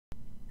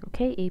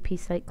Okay, AP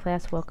Psych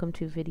class, welcome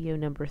to video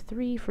number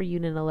 3 for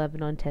Unit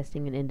 11 on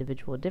testing and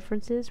individual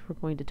differences. We're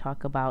going to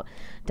talk about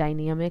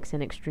dynamics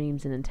and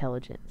extremes in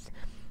intelligence.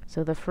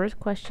 So the first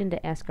question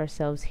to ask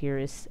ourselves here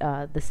is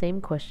the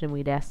same question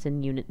we'd asked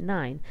in Unit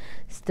 9,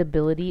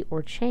 stability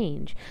or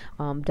change.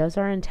 Does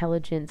our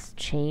intelligence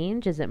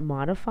change? Is it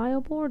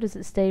modifiable, or does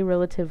it stay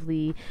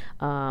relatively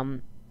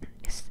the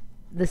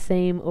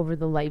same over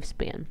the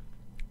lifespan?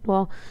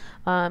 Well,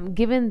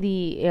 given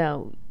the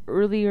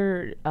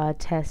earlier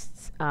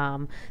tests,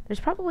 there's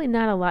probably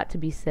not a lot to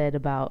be said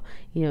about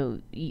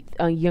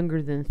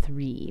younger than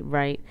 3,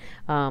 right?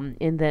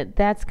 In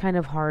that's kind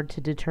of hard to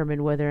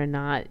determine whether or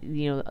not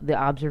the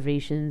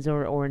observations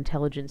or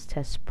intelligence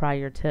tests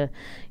prior to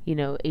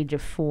age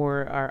of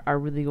 4 are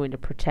really going to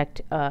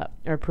protect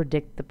or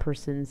predict the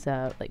person's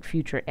like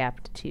future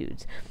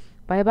aptitudes.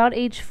 By about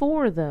age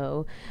 4,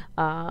 though,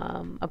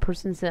 a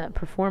person's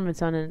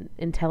performance on an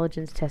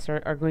intelligence test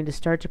are going to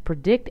start to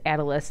predict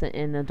adolescent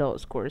and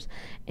adult scores.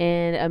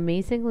 And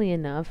amazingly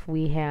enough,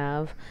 we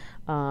have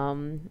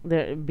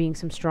there being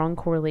some strong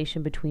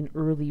correlation between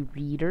early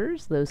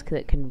readers, those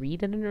that can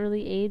read at an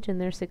early age, and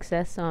their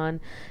success on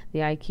the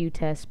IQ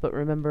test. But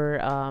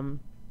remember,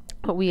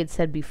 what we had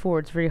said before,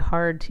 it's very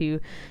hard to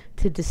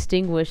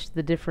distinguish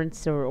the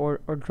difference or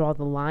draw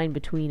the line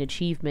between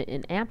achievement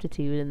and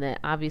aptitude, and that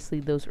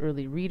obviously those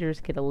early readers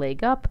get a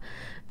leg up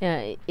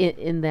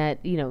in that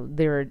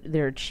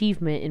their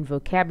achievement in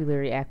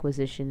vocabulary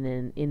acquisition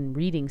and in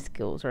reading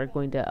skills are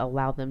going to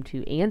allow them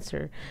to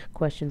answer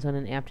questions on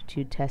an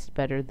aptitude test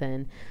better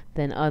than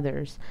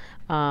others.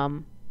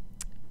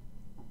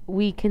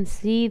 We can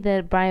see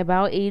that by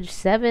about age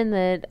 7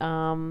 that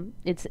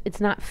it's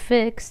not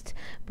fixed,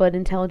 but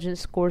intelligence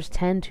scores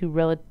tend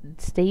to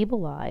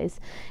stabilize,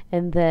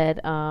 and that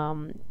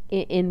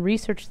in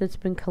research that's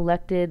been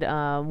collected,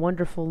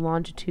 wonderful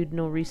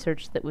longitudinal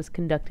research that was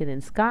conducted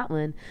in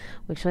Scotland,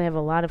 we actually have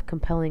a lot of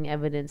compelling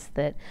evidence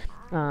that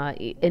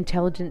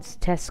intelligence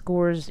test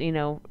scores,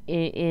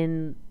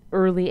 in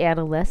early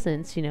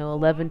adolescence,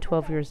 11,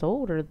 12 years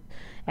old, are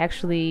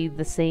actually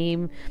the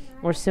same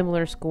or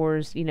similar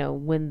scores,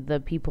 when the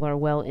people are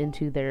well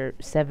into their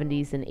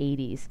 70s and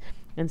 80s.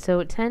 And so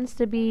it tends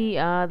to be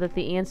that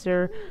the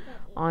answer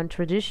on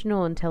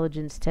traditional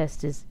intelligence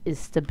tests is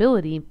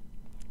stability.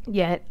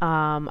 Yet,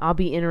 I'll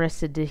be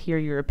interested to hear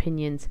your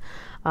opinions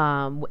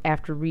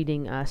after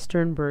reading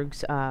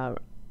Sternberg's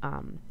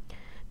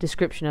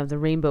description of the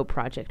Rainbow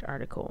Project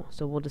article.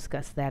 So we'll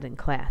discuss that in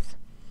class.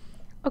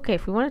 Okay,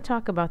 if we want to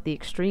talk about the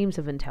extremes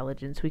of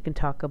intelligence, we can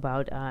talk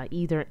about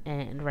either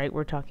end, right?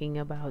 We're talking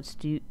about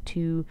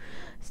 2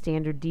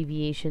 standard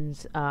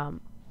deviations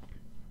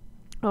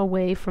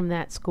away from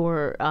that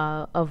score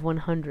of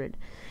 100.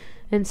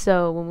 And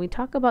so when we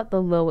talk about the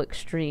low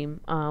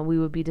extreme, we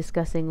would be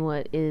discussing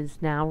what is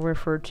now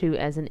referred to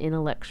as an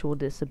intellectual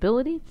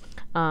disability.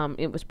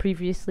 It was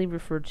previously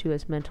referred to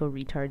as mental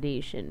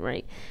retardation,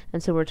 right?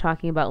 And so we're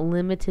talking about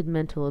limited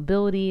mental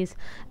abilities,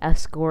 a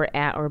score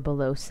at or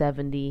below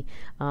 70.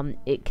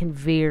 It can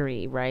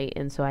vary, right?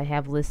 And so I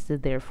have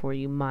listed there for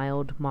you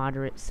mild,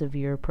 moderate,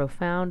 severe,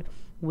 profound,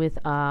 with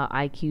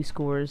IQ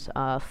scores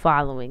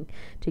following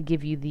to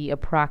give you the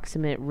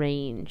approximate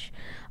range.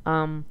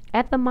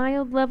 At the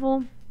mild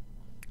level,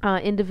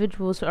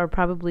 individuals are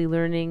probably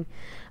learning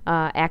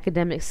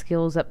academic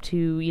skills up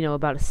to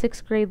about a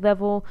 6th grade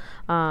level,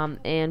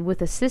 and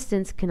with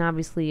assistance can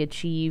obviously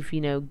achieve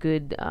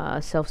good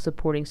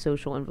self-supporting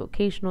social and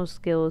vocational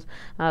skills.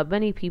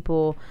 Many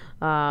people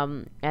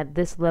at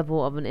this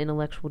level of an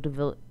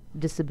intellectual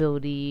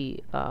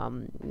disability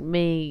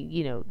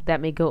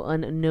may go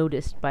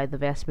unnoticed by the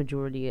vast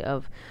majority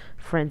of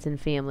friends and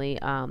family.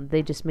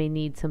 They just may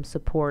need some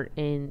support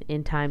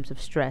in times of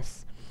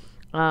stress.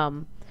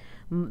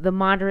 The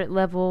moderate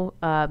level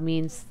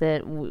means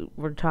that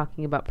we're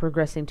talking about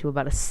progressing to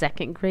about a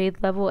 2nd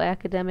grade level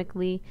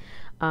academically,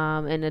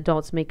 and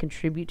adults may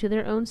contribute to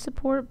their own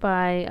support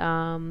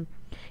by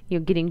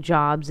getting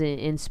jobs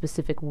in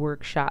specific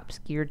workshops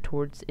geared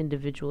towards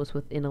individuals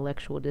with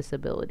intellectual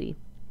disability.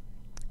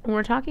 When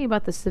we're talking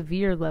about the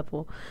severe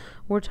level,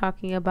 we're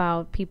talking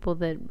about people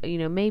that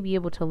may be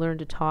able to learn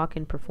to talk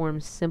and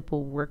perform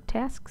simple work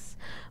tasks,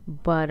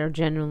 but are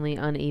generally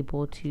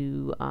unable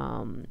to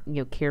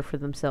care for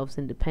themselves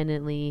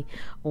independently,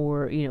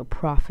 or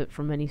profit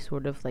from any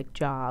sort of like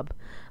job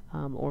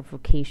or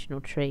vocational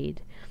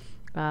trade.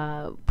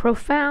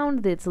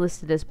 Profound, that's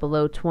listed as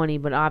below 20,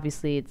 but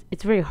obviously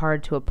it's very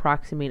hard to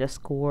approximate a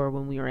score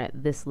when we are at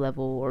this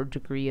level or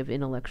degree of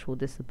intellectual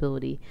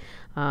disability.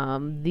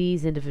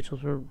 These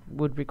individuals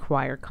would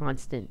require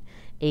constant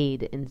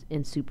aid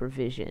and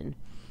supervision.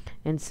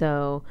 And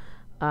so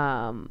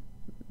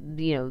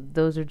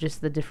those are just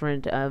the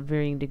different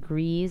varying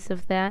degrees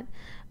of that.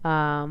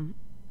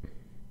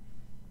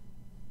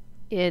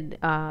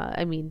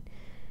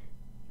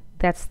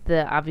 That's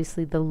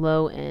obviously the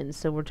low end.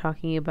 So we're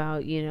talking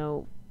about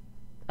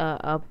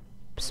a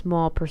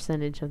small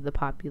percentage of the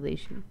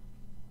population.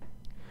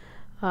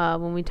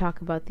 When we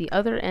talk about the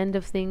other end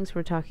of things,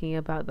 we're talking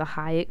about the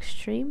high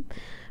extreme.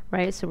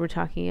 right? So we're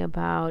talking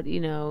about,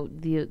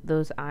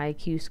 those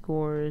IQ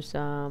scores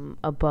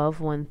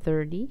above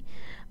 130.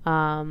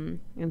 And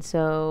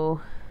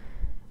so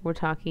we're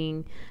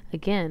talking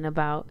again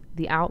about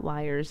the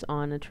outliers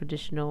on a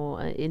traditional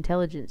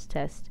intelligence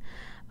test.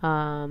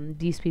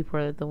 These people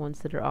are the ones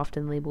that are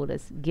often labeled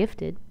as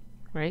gifted,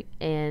 right?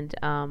 And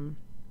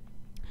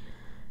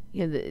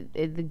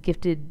the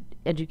gifted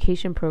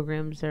education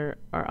programs are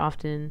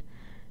often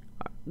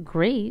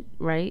great,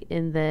 right?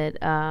 In that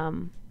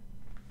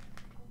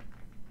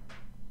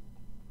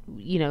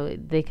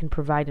they can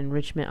provide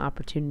enrichment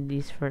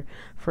opportunities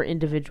for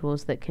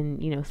individuals that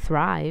can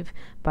thrive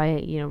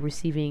by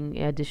receiving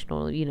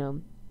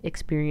additional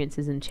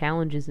experiences and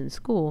challenges in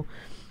school.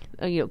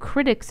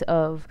 Critics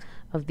of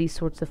these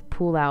sorts of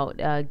pull out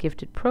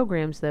gifted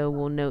programs, though,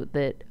 will note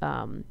that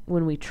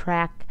when we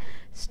track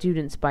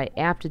students by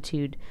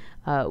aptitude,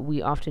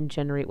 we often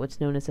generate what's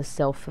known as a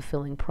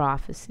self-fulfilling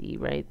prophecy,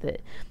 right?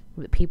 That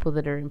the people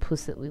that are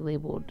implicitly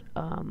labeled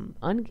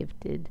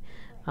ungifted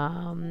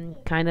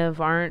kind of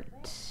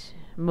aren't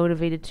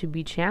motivated to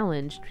be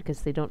challenged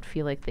because they don't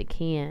feel like they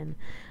can.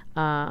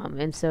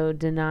 And so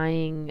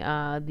denying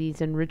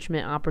these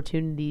enrichment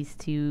opportunities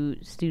to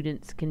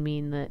students can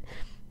mean that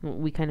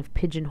we kind of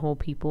pigeonhole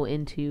people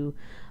into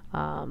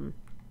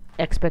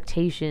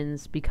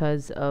expectations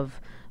because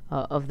of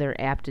their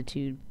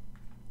aptitude.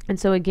 And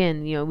so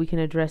again, we can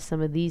address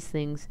some of these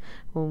things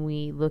when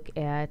we look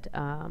at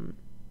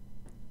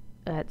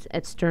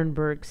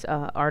Sternberg's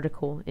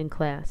article in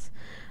class.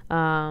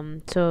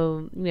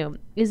 So,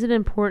 is it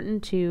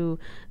important to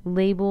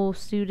label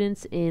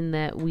students in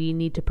that we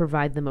need to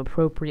provide them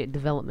appropriate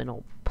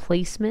developmental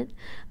placement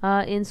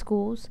in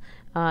schools?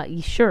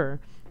 Sure,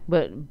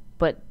 but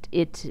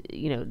it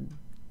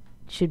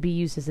should be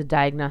used as a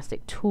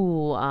diagnostic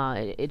tool.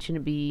 It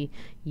shouldn't be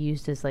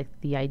used as like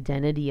the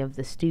identity of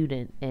the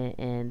student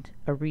and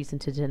a reason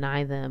to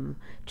deny them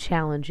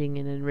challenging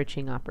and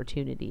enriching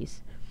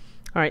opportunities.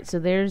 All right, so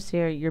there's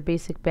your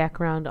basic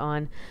background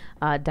on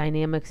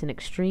dynamics and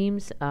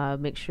extremes.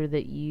 Make sure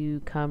that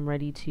you come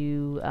ready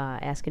to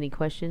ask any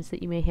questions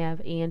that you may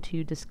have and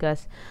to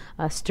discuss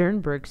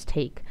Sternberg's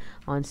take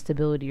on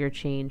stability or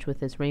change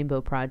with his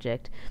Rainbow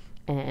Project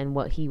and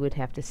what he would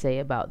have to say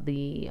about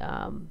the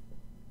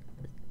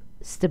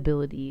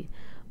stability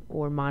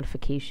or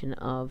modification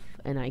of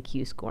an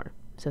IQ score.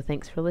 So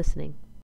thanks for listening.